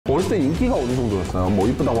어렸을 때 인기가 어느 정도였어요? 뭐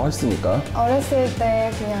이쁘다고 하셨으니까. 어렸을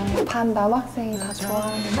때 그냥 반 남학생이 다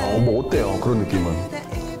좋아하는. 뭐 어때요? 그런 느낌은?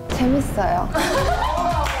 재밌어요.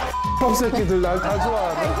 힙합 새끼들 날 다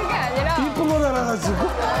좋아하네. 그게 아니라 이쁜 거 알아가지고.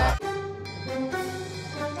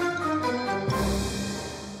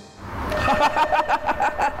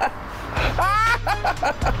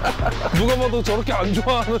 누가 봐도 저렇게 안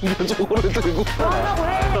좋아하는데 저거를 들고.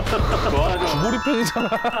 주보리 팬이잖아.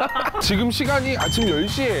 지금 시간이 아침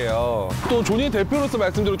 10시예요. 또 존예 대표로서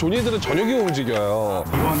말씀드리고 존예들은 저녁에 움직여요.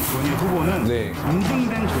 이번 존예 후보는 네.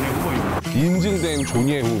 인증된 존예 후보입니다. 인증된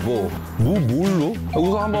존예 후보. 뭘로?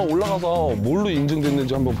 우선 한번 올라가서 뭘로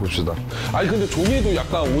인증됐는지 한번 봅시다. 아니 근데 존예도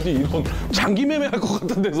약간 어디 이런 장기 매매할 것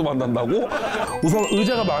같은 데서 만난다고? 우선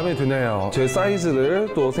의자가 마음에 드네요. 제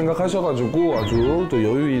사이즈를 또 생각하셔가지고 아주 또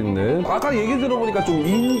여유 있는. 아까 얘기 들어보니까 좀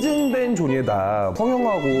인증된 존예다.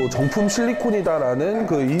 성형하고 정품 실리콘이다라는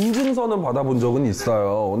그 인증서는 받아본 적은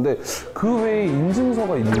있어요. 근데 그 외에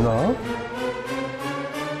인증서가 있나?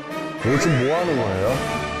 이게 지금 뭐 하는 거예요?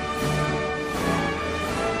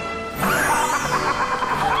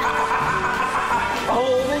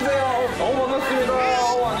 반갑습니다.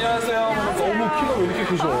 안녕하세요. 너무 키가 왜 이렇게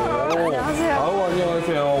크셔? 안녕하세요.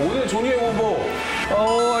 안녕하세요. 오늘 존예 후보.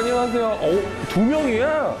 안녕하세요.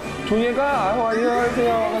 2명이야? 존예가?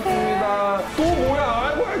 안녕하세요. 반갑습니다. 또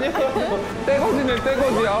뭐야? 안녕하세요. 떼거지네,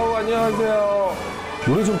 떼거지. 안녕하세요.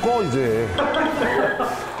 노래 좀 꺼, 이제.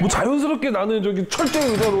 뭐 자연스럽게 나는 저기 철제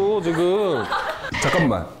의자로 지금.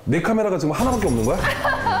 잠깐만. 내 카메라가 지금 하나밖에 없는 거야?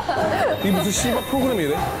 이게 무슨 씨발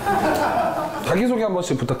프로그램이래? 자기소개 한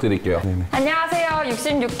번씩 부탁드릴게요. 네네. 안녕하세요.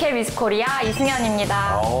 66회 미스코리아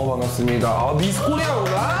이승현입니다. 반갑습니다.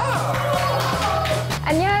 미스코리아구나.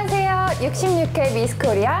 안녕하세요. 66회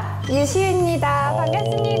미스코리아 유시은입니다.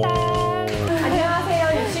 반갑습니다. 안녕하세요.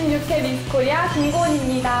 66회 미스코리아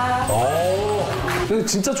김고은입니다. 근데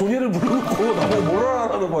진짜 존예를 불러놓고 나보고 뭐라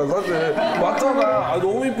하라는 거야, 사실. 맞잖아.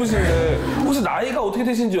 너무 이쁘신데. 혹시 나이가 어떻게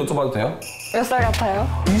되시는지 여쭤봐도 돼요? 몇 살 같아요?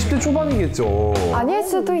 20대 초반이겠죠. 아닐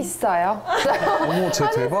수도 있어요. 어머, 쟤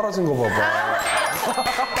재발하신 거 봐봐.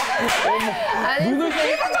 눈을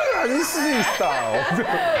살짝 아닐 수도 있다.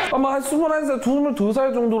 아마 한 21살,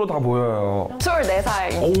 22살 정도로 다 보여요.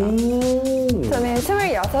 24살입니다. 오. 저는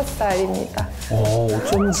 26살입니다.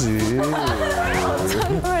 어쩐지.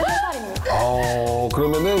 23살입니다.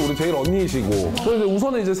 그러면은 우리 제일 언니이시고. 그래서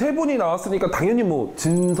우선은 이제 세 분이 나왔으니까 당연히 뭐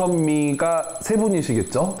진선미가 세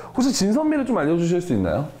분이시겠죠? 혹시 진선미를 좀 알려주실 수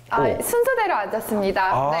있나요? 순서대로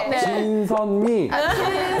앉았습니다. 네. 진선미.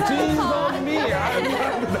 진선미. 미안합니다.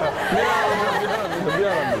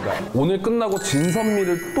 미안합니다. 오늘 끝나고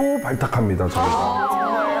진선미를 또 발탁합니다, 저희가.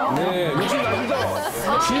 정말요? 네, 욕심 나시죠?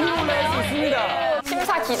 진으로 낼 수 있습니다.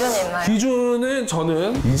 심사 기준이 있나요? 기준은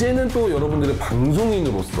저는 이제는 또 여러분들의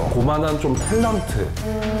방송인으로서 고만한 좀 탤런트,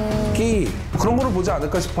 끼 그런 거를 보지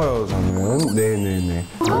않을까 싶어요, 저는. 네네네.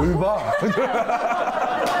 뭘 봐?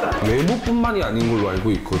 외모뿐만이 아닌 걸로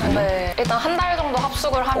알고 있거든요. 네. 일단 한 달 정도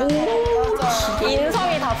합숙을 하면서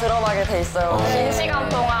인성이 다 드러나게 돼 있어요. 긴 시간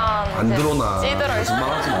동안 안 드러나. 찌들어 있어요.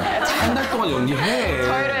 거짓말하지 마. 한 달 동안 연기해.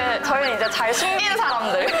 저희는 이제 잘 숨긴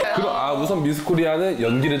사람들. 그럼 우선 미스코리아는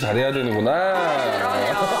연기를 잘해야 되는구나.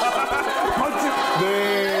 맞지?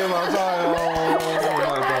 네, 맞아요.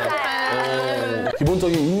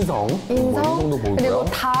 기본적인 인성. 인성도 보고요. 그리고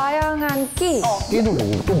다양한 끼. 끼도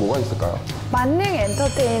보고 또 뭐가 있을까요? 만능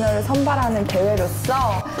엔터테이너를 선발하는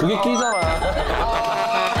대회로서 그게 끼잖아.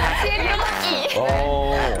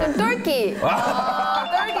 똘끼.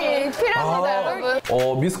 똘끼 필요합니다,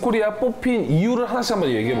 여러분. 미스코리아 뽑힌 이유를 하나씩 한번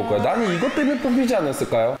얘기해볼까요? 나는 이것 때문에 뽑히지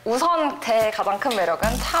않았을까요? 우선 제 가장 큰 매력은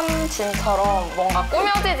참진처럼 뭔가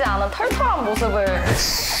꾸며지지 않은 털털한 모습을.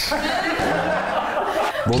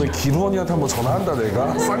 너네 기루언니한테 한번 전화한다,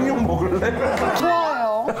 내가. 쌍욕 먹을래?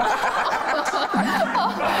 좋아요.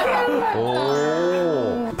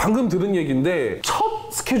 방금 들은 얘기인데 첫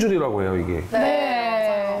스케줄이라고 해요, 이게.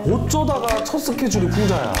 네. 어쩌다가 첫 스케줄이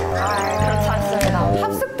풍자야. 그렇지 않습니다.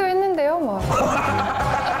 합숙도 했는데요, 뭐.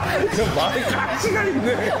 말이 가치가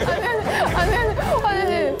있네. 아니,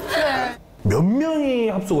 네. 몇 명이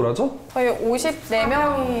합숙을 하죠? 저희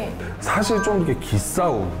 54명이. 사실 좀 이렇게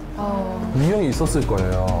기싸움. 유형이 있었을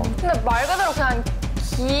거예요. 근데 말 그대로 그냥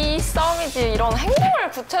기싸움이지 이런 행동을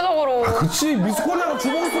구체적으로. 그치, 미스코리아가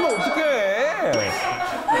주먹 쓰면 어떡해.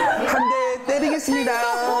 한 대 때리겠습니다.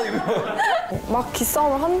 막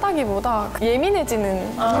기싸움을 한다기보다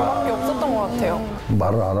예민해지는 그밖에 없었던 것 같아요.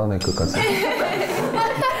 말을 안 하네, 끝까지.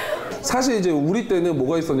 사실 이제 우리 때는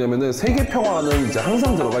뭐가 있었냐면은 세계 평화는 이제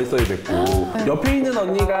항상 들어가 있어야 됐고 옆에 있는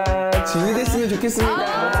언니가 진이 됐으면 좋겠습니다.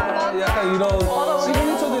 약간 이런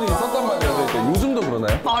시그니처들이 있었단 말이에요. 요즘도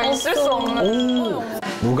그러나요? 있을 수 없는.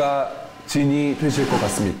 누가 진이 되실 것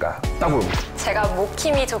같습니까? 딱 물어보세요. 제가 목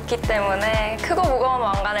힘이 좋기 때문에 크고 무거운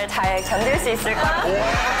왕관을 잘 견딜 수 있을 것 같아요.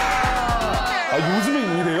 아, 요즘에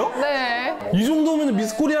이래요? 네. 이 정도면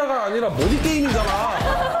미스코리아가 아니라 머리 게임이잖아.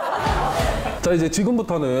 자, 이제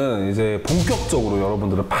지금부터는 이제 본격적으로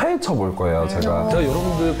여러분들을 파헤쳐 볼 거예요, 제가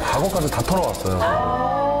여러분들 과거까지 다 털어왔어요.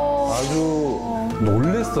 아주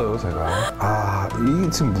놀랬어요, 제가. 아, 이게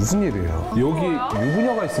지금 무슨 일이에요? 여기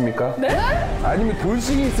유부녀가 있습니까? 네? 아니면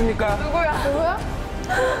돌싱이 있습니까? 누구야?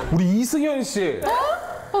 우리 이승현 씨.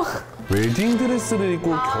 웨딩드레스를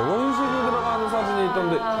입고 결혼식에 들어가는 사진이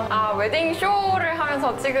있던데. 아, 웨딩 쇼를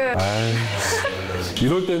하면서 찍은. 아이,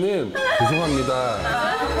 이럴 때는 죄송합니다.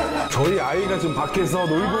 저희 아이가 지금 밖에서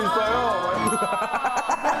놀고 있어요.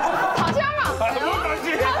 다시 하면 안 돼요?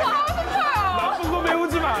 나쁜 거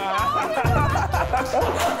배우지 마.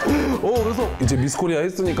 그래서 이제 미스코리아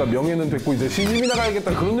했으니까 명예는 됐고 이제 시집이나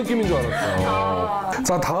가야겠다 그런 느낌인 줄 알았어요.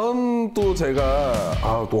 자, 다음 또 제가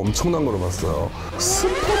또 엄청난 걸 봤어요.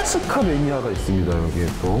 스포츠카 매니아가 있습니다, 여기에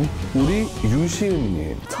또. 우리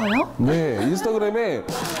유시은님. 저요? 네, 인스타그램에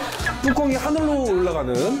뚜껑이 하늘로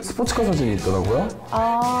올라가는 스포츠카 사진이 있더라고요.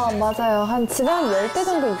 아, 맞아요. 한 집에 한 10대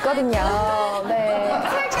정도 있거든요. 네.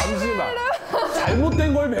 잠시만.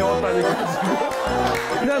 잘못된 걸 배웠다니까, 지금.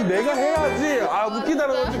 그냥 내가 해야지.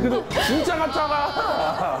 웃기다는 거지. 그래도 진짜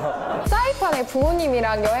같잖아. 사이판에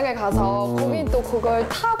부모님이랑 여행을 가서 거긴 또 그걸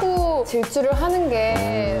타고 질주를 하는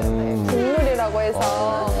게 국룰이라고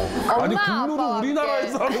해서 아니, 엄마, 국룰은 아빠와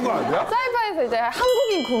우리나라에서 함께 하는 거 아니야? 사이판에서 이제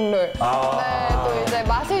한국인 국룰. 네, 또 이제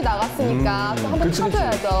맛을 나갔으니까 또 한번 그치, 그치.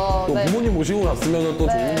 타줘야죠. 또 네. 부모님 모시고 갔으면 또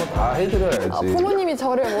좋은 거 다 해드려야지. 부모님이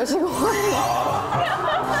저를 모시고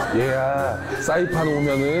얘야, 사이판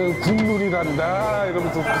오면은 국룰이란다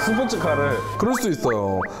이러면서 스포츠카를. 그럴 수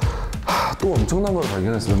있어요. 또 엄청난 걸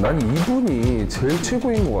발견했어요. 난 이분이 제일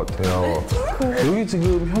최고인 것 같아요. 여기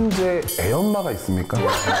지금 현재 애엄마가 있습니까?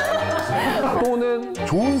 또는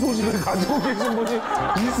좋은 소식을 가지고 계신 분이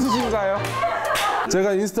있으신가요?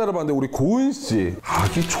 제가 인스타를 봤는데 우리 고은 씨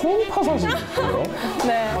아기 초음파 사진 있어요?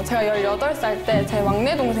 네. 제가 18살 때 제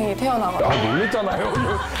막내 동생이 태어나가지고. 놀랬잖아요.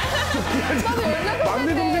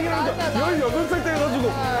 막내 동생이라니까 18살 때 해가지고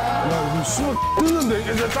야, 이거 씨발 뜨는데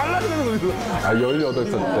이게 잘라야 되는 거지.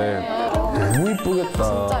 18살 때 너무 이쁘겠다.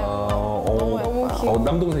 진짜요. 너무 귀여워.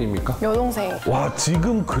 남동생입니까? 여동생. 와,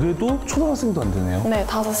 지금 그래도 초등학생도 안 되네요. 네,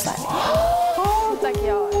 5살. 진짜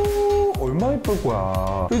귀여워요. 얼마나 이쁠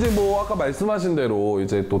거야. 이제 뭐 아까 말씀하신 대로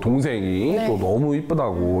이제 또 동생이 네. 또 너무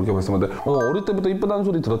이쁘다고 이렇게 말씀하는데 어릴 때부터 이쁘다는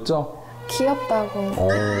소리 들었죠? 귀엽다고.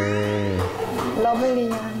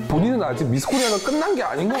 러블리한. 본인은 아직 미스코리아가 끝난 게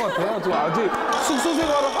아닌 것 같아요. 지금 아직 숙소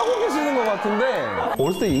생활을 하고 계시는 것 같은데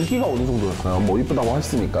어렸을 때 인기가 어느 정도였어요? 뭐 이쁘다고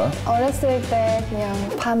하셨으니까. 어렸을 때 그냥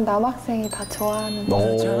반 남학생이 다 좋아하는.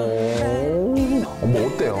 뭐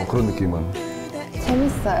어때요? 그런 느낌은?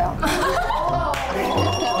 재밌어요.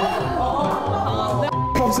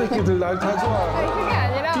 밥 새끼들 날 다 좋아해. 그게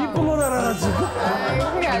아니라. 이쁜 걸 알아가지고.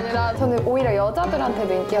 그게 아니라 저는 오히려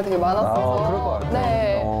여자들한테도 인기가 되게 많았어서. 그럴 것 같아요.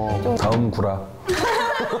 네. 좀 다음 구라.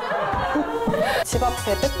 집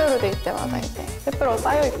앞에 빼빼로데이 때마다 이제 빼빼로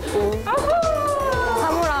쌓여있고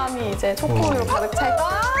사물함이 이제 초코우유로 가득 차 있고.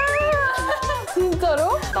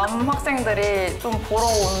 진짜로? 남학생들이 좀 보러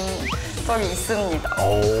온 적이 있습니다.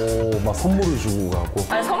 막 선물을 주고 가고.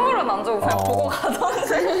 아니, 선물은 안 주고 그냥 보고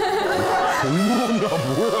가던데. 공무원이야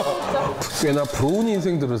뭐야? 꽤나 부러운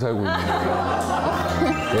인생들을 살고 있네요.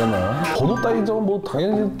 꽤나. 번호 따인 적은 뭐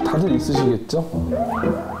당연히 다들 있으시겠죠?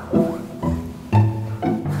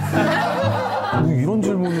 뭐 이런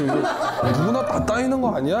질문을 누구나 다 따이는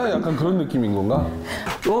거 아니야? 약간 그런 느낌인 건가?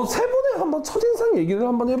 세 분의 한번 첫인상 얘기를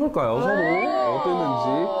한번 해볼까요? 서로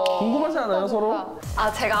어땠는지 궁금하지 않아요, 서로?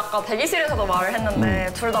 제가 아까 대기실에서도 말을 했는데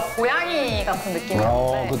둘 다 고양이 같은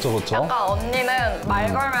느낌이었는데 그쵸. 약간 언니는 말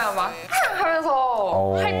걸면 막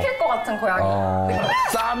하면서 핥힐 것 같은 고양이 느낌.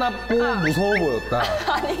 싸납고 무서워 보였다.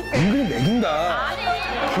 아니, 은근히 매긴다. 아니.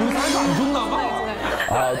 우리 사이가 안 좋나 봐?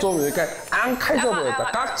 좀 약간 앙칼져 보였다.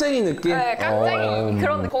 깍쟁이 느낌? 네, 깍쟁이.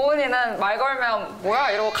 그런 고은이는 말 걸면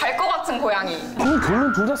뭐야 이러고 갈 것 같은 고양이. 그럼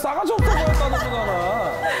결론 둘 다 싸가지 없어 보였다는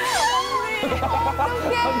거잖아.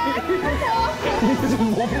 이게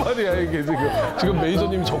지금 뭔 말이야, 이게 지금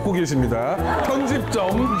매니저님이 적고 계십니다. 편집점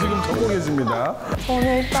지금 적고 계십니다.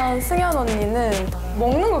 저는 일단 승현 언니는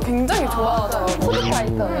먹는 거 굉장히 좋아하더라고요.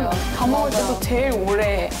 푸드파이터예요. 밥 먹을 때도 제일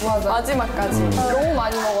오래 맞아. 마지막까지. 너무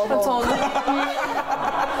많이 먹어서. 저는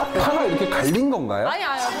파가 이렇게 갈린 건가요? 아니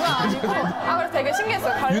그건 아니고 그래서 되게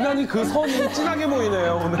신기했어요. 유난히 그 선이 진하게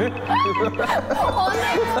보이네요 오늘.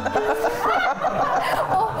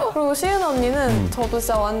 그리고 시은 언니는 저도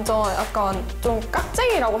진짜 완전 약간 좀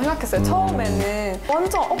깍쟁이라고 생각했어요. 처음에는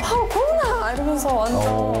완전 바로 고은아 이러면서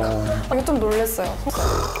완전 이게 좀 놀랬어요.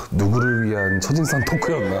 누구를 위한 첫인상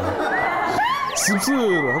토크였나?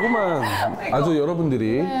 씁쓸하고만. 아주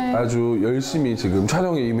여러분들이 아주 열심히 지금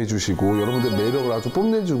촬영에 임해주시고 여러분들 매력을 아주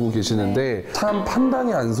뽐내주고 계시는데 참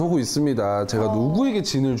판단이 안 서고 있습니다. 제가 누구에게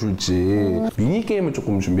진을 줄지 미니게임을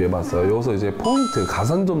조금 준비해봤어요. 여기서 이제 포인트,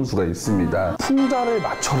 가산 점수가 있습니다. 풍자를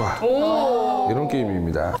맞춰라. 이런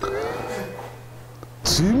게임입니다.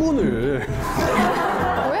 질문을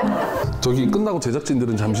저기 끝나고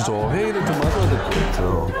제작진들은 잠시 저 회의를 좀 하셔야 될 것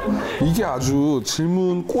같아요. 이게 아주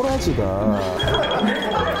질문 꼬라지가.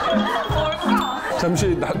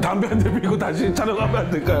 잠시 담배 한 대 피고 다시 촬영하면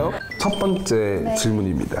안 될까요? 첫 번째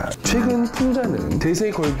질문입니다. 최근 풍자는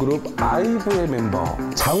대세 걸그룹 아이브의 멤버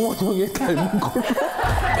장원영의 닮은 걸로.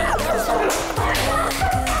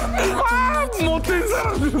 못된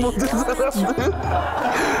사람들.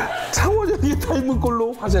 장원영이 닮은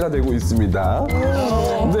걸로 화제가 되고 있습니다.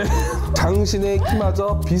 네, 당신의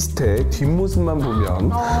키마저 비슷해 뒷모습만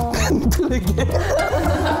보면 팬들에게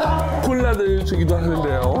콜라를 주기도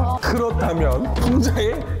하는데요. 그렇다면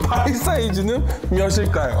풍자의 발 사이즈는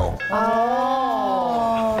몇일까요?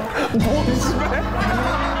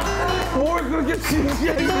 뭘 그렇게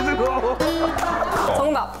진지하게 들어?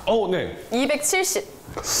 정답. 네. 270.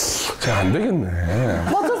 제가 안 되겠네.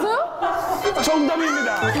 맞췄어요?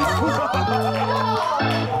 정답입니다.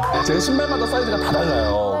 제 신발마다 사이즈가 다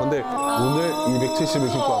달라요. 근데 오늘 270을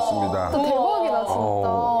신고 왔습니다. 대박이다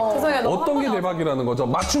진짜. 죄송해요. 너무 어떤 게 대박이라는 거죠?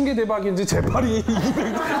 맞춘 게 대박인지 제 발이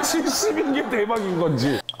 270인 게 대박인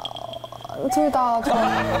건지. 둘 다.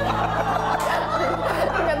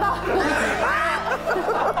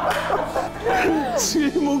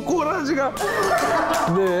 질문 꼬라지가.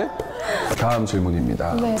 네. 다음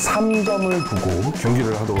질문입니다. 네. 3점을 두고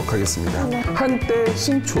경기를 하도록 하겠습니다. 한때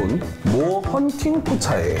신촌 모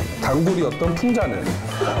헌팅포차에 단골이었던 풍자는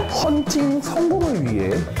헌팅 성공을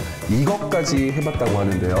위해 이것까지 해봤다고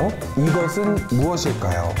하는데요. 이것은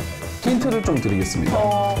무엇일까요? 힌트를 좀 드리겠습니다.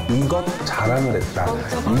 이것 자랑을 했다.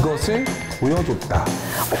 이것을 보여줬다.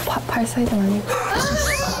 발 사이즈는 아니고.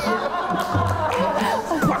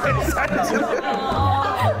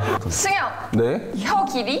 승현, 네? 혀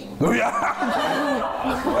길이? 뭐야?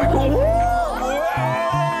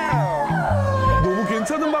 너무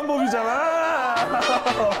괜찮은 방법이잖아.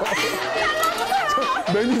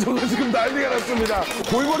 매니저가 지금 난리가 났습니다.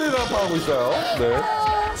 골머리를 아파하고 있어요. 네.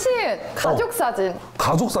 시은 가족 사진.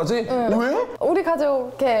 가족 사진? 왜? 우리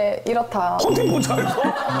가족 이렇게 이렇다. 헌팅포차에서?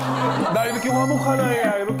 나 이렇게 화목한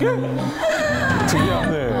아이야 이렇게?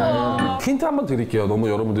 특이하네. 힌트 한번 드릴게요. 너무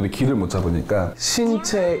여러분들이 길을 못 잡으니까.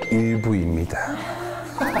 신체 일부입니다.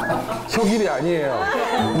 혀길이 아니에요.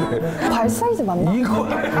 네. 발 사이즈 맞나? 이거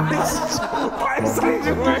발 사이즈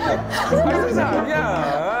왜? 발 사이즈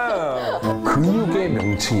아니야. 근육의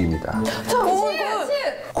명칭입니다.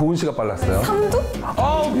 고은 씨가 빨랐어요. 삼두?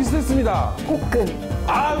 비슷했습니다. 복근.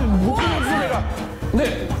 무슨 내가.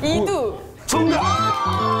 네. 이두. 정답.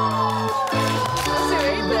 혹시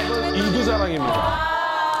웨이트? 이두 자랑입니다.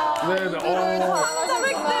 네네.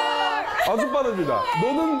 아주 빠릅니다.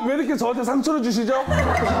 너는 왜 이렇게 저한테 상처를 주시죠?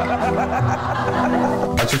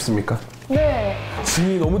 아쉽습니까? 네.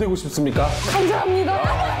 진이 너무 되고 싶습니까? 감사합니다.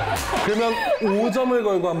 그러면 5점을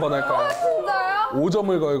걸고 한번 할까요? 진짜요?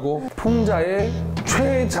 5점을 걸고 풍자의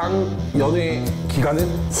최장 연애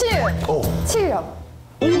기간은? 7년. 오,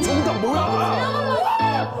 정답 뭐야?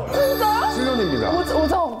 진짜요? 7년입니다.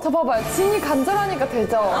 5점. 저 봐봐요. 진이 간절하니까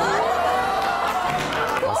되죠?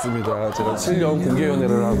 맞습니다. 제가 7년 공개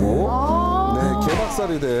연애를 하고 네,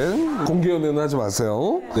 개박살이 된 공개 연애는 하지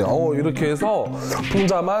마세요. 네, 이렇게 해서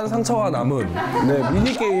풍자만 상처가 남은 네,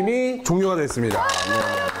 미니게임이 종료가 됐습니다. 네.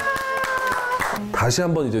 다시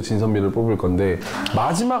한번 이제 진선미를 뽑을 건데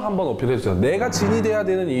마지막 한번 어필해주세요. 내가 진이 돼야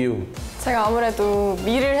되는 이유. 제가 아무래도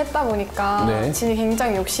미를 했다 보니까 네. 진이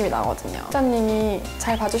굉장히 욕심이 나거든요. 기자님이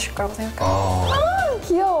잘 봐주실 거라고 생각해요.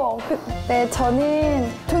 귀여워. 네,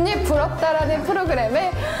 저는 존예부럽다라는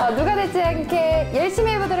프로그램을 누가 되지 않게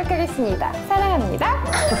열심히 해보도록 하겠습니다. 사랑합니다.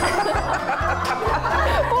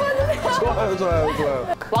 좋아요.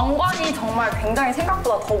 왕관이 정말 굉장히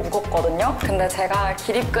생각보다 더 무겁거든요. 근데 제가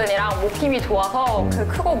기립근이랑 목 힘이 좋아서 그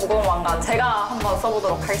크고 무거운 왕관 제가 한번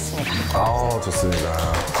써보도록 하겠습니다. 좋습니다.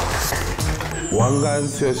 왕관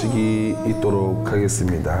수여식이 있도록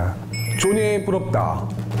하겠습니다. 존예부럽다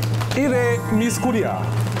 1회 미스코리아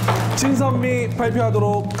신선미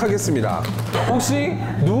발표하도록 하겠습니다. 혹시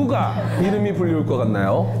누가 이름이 불리울 것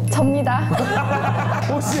같나요? 접니다.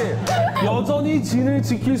 혹시 여전히 진을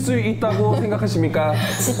지킬 수 있다고 생각하십니까?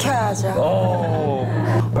 지켜야죠.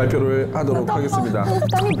 발표를 하도록 하겠습니다.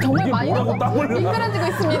 땀이 정말 이게 많이 나서 뭐라고 땀 흘려? 미끄러지고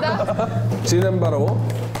있습니다. 진은 바로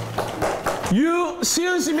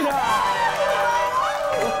유시은 씨입니다.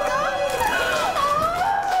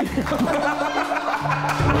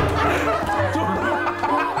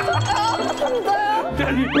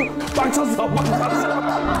 아니, 빡쳤어.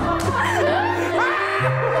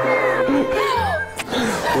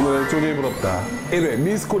 오늘 존예부럽다 1회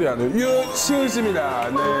미스코리아는 유시은 씨입니다.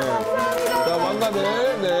 네. 자,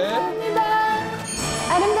 왕관을, 네.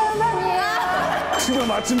 아름다운 밤이에요.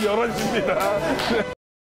 지금 아침 11시입니다. 네.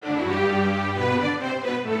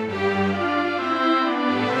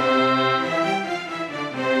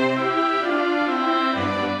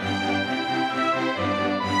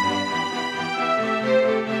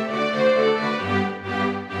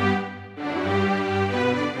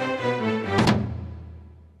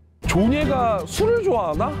 존예가 술을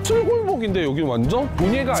좋아하나? 술 골목인데 여기 완전?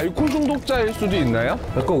 존예가 알코올 중독자일 수도 있나요?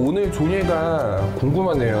 약간 오늘 존예가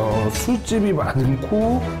궁금하네요. 술집이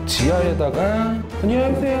많고 지하에다가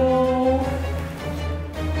안녕하세요.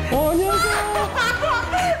 안녕하세요.